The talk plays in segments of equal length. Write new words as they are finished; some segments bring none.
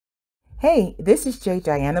Hey, this is J.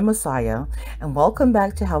 Diana Messiah, and welcome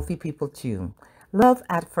back to Healthy People Too. Love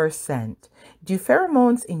at first scent. Do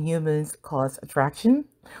pheromones in humans cause attraction?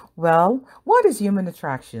 Well, what is human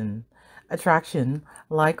attraction? Attraction,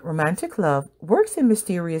 like romantic love, works in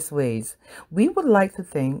mysterious ways. We would like to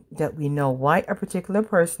think that we know why a particular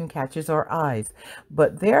person catches our eyes,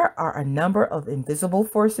 but there are a number of invisible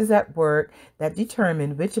forces at work that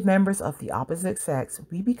determine which members of the opposite sex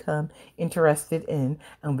we become interested in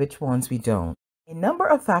and which ones we don't. A number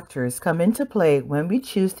of factors come into play when we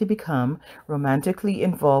choose to become romantically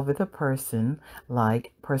involved with a person,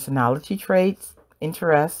 like personality traits,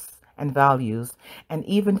 interests, and values, and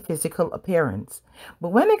even physical appearance. But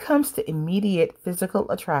when it comes to immediate physical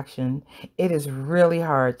attraction, it is really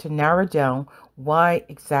hard to narrow down why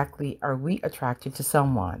exactly are we attracted to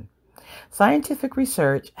someone. Scientific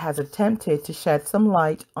research has attempted to shed some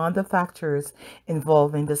light on the factors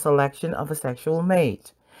involving the selection of a sexual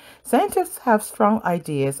mate. Scientists have strong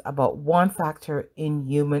ideas about one factor in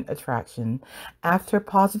human attraction after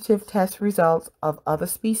positive test results of other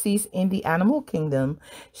species in the animal kingdom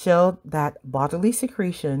showed that bodily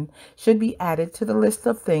secretion should be added to the list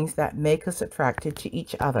of things that make us attracted to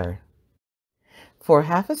each other. For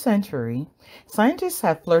half a century, scientists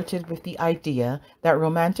have flirted with the idea that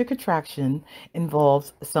romantic attraction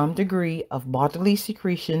involves some degree of bodily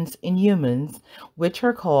secretions in humans, which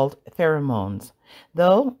are called pheromones.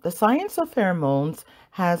 Though the science of pheromones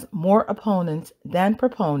has more opponents than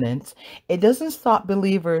proponents, it doesn't stop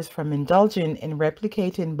believers from indulging in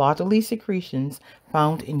replicating bodily secretions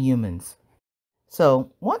found in humans.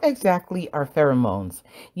 So, what exactly are pheromones?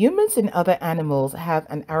 Humans and other animals have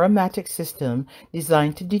an aromatic system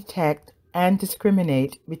designed to detect and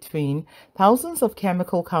discriminate between thousands of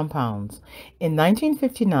chemical compounds. In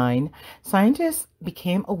 1959, scientists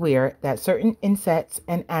became aware that certain insects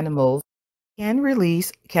and animals can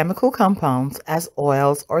release chemical compounds as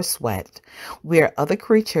oils or sweat, where other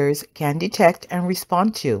creatures can detect and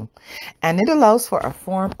respond to, and it allows for a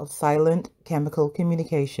form of silent chemical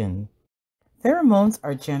communication. Pheromones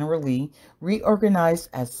are generally reorganized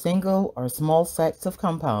as single or small sets of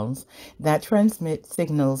compounds that transmit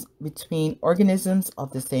signals between organisms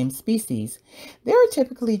of the same species. They are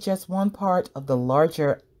typically just one part of the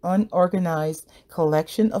larger unorganized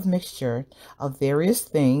collection of mixture of various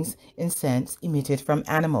things and scents emitted from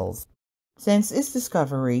animals. Since its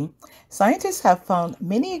discovery, scientists have found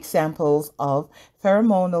many examples of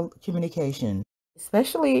pheromonal communication,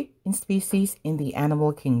 especially in species in the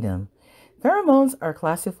animal kingdom. Pheromones are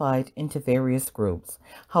classified into various groups.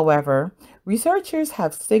 However, researchers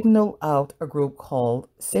have signaled out a group called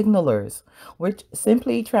signalers, which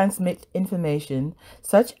simply transmit information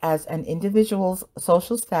such as an individual's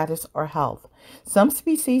social status or health. Some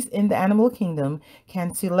species in the animal kingdom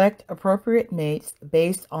can select appropriate mates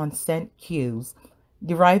based on scent cues,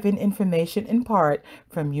 deriving information in part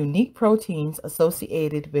from unique proteins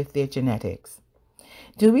associated with their genetics.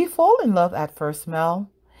 Do we fall in love at first smell?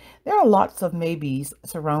 There are lots of maybes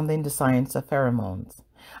surrounding the science of pheromones.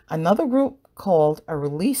 Another group called a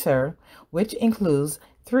releaser, which includes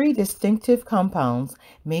three distinctive compounds,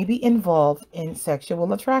 may be involved in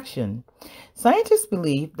sexual attraction. Scientists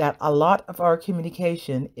believe that a lot of our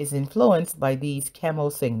communication is influenced by these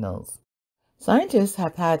chemosignals. Scientists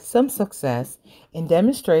have had some success in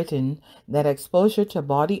demonstrating that exposure to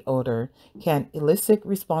body odor can elicit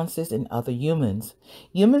responses in other humans.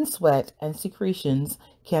 Human sweat and secretions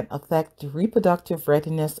can affect the reproductive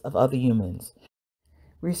readiness of other humans.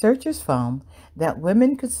 Researchers found that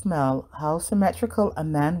women could smell how symmetrical a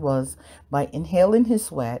man was by inhaling his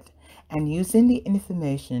sweat and using the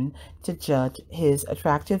information to judge his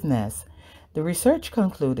attractiveness. The research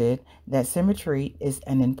concluded that symmetry is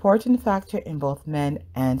an important factor in both men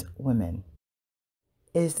and women.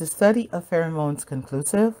 Is the study of pheromones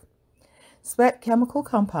conclusive? Sweat chemical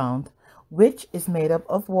compound, which is made up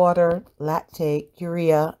of water, lactate,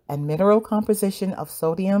 urea, and mineral composition of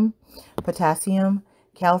sodium, potassium,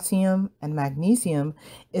 calcium, and magnesium,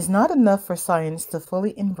 is not enough for science to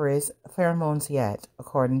fully embrace pheromones yet,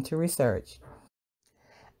 according to research.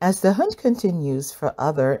 As the hunt continues for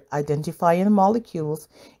other identifying molecules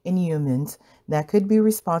in humans that could be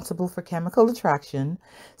responsible for chemical attraction,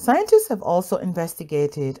 scientists have also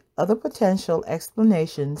investigated other potential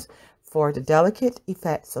explanations for the delicate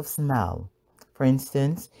effects of smell. For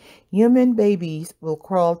instance, human babies will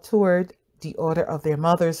crawl toward the odor of their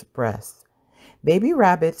mother's breast. Baby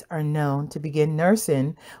rabbits are known to begin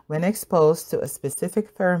nursing when exposed to a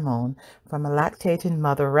specific pheromone from a lactating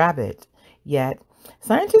mother rabbit. Yet,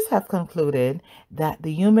 scientists have concluded that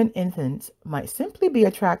the human infants might simply be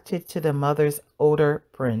attracted to the mother's odor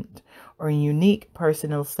print or unique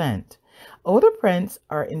personal scent. Odor prints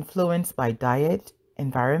are influenced by diet,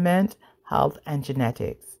 environment, health, and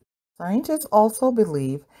genetics. Scientists also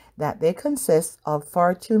believe that they consist of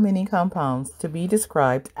far too many compounds to be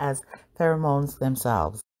described as pheromones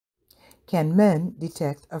themselves. Can men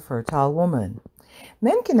detect a fertile woman?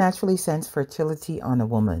 Men can naturally sense fertility on a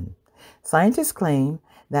woman. Scientists claim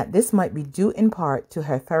that this might be due in part to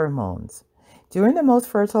her pheromones. During the most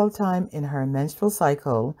fertile time in her menstrual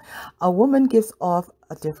cycle, a woman gives off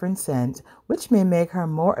a different scent, which may make her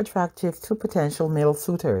more attractive to potential male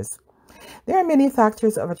suitors. There are many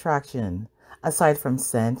factors of attraction, aside from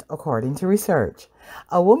scent, according to research.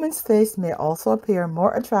 A woman's face may also appear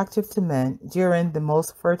more attractive to men during the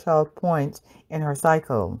most fertile point in her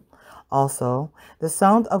cycle. Also, the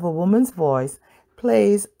sound of a woman's voice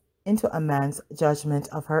plays into a man's judgment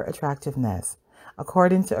of her attractiveness.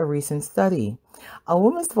 According to a recent study, a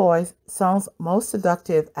woman's voice sounds most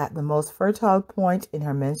seductive at the most fertile point in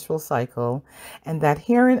her menstrual cycle, and that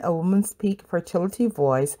hearing a woman's peak fertility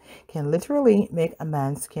voice can literally make a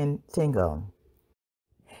man's skin tingle.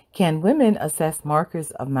 Can women assess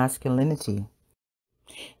markers of masculinity?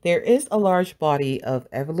 There is a large body of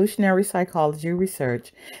evolutionary psychology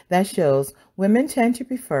research that shows women tend to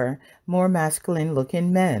prefer more masculine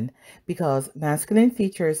looking men because masculine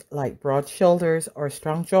features like broad shoulders or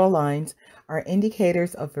strong jawlines are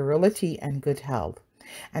indicators of virility and good health.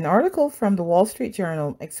 An article from the Wall Street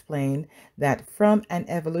Journal explained that from an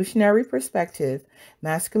evolutionary perspective,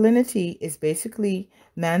 masculinity is basically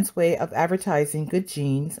man's way of advertising good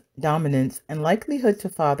genes, dominance, and likelihood to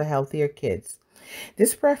father healthier kids.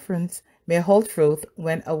 This preference may hold truth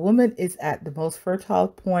when a woman is at the most fertile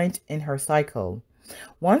point in her cycle.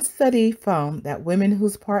 One study found that women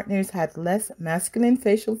whose partners had less masculine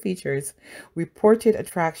facial features reported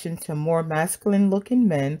attraction to more masculine-looking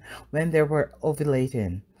men when they were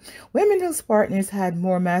ovulating. Women whose partners had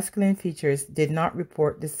more masculine features did not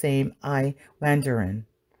report the same eye wandering.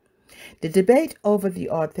 The debate over the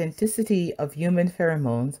authenticity of human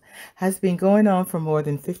pheromones has been going on for more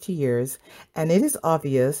than 50 years, and it is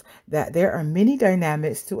obvious that there are many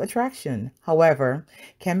dynamics to attraction. However,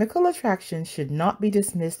 chemical attraction should not be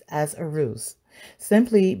dismissed as a ruse,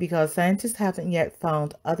 simply because scientists haven't yet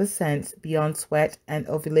found other scents beyond sweat and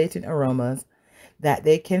ovulating aromas that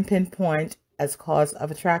they can pinpoint as cause of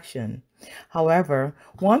attraction. However,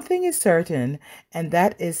 one thing is certain, and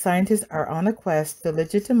that is scientists are on a quest to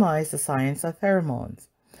legitimize the science of pheromones.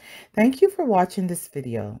 Thank you for watching this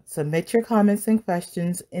video. Submit your comments and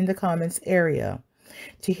questions in the comments area.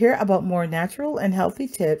 To hear about more natural and healthy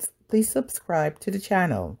tips, please subscribe to the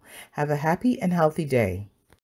channel. Have a happy and healthy day.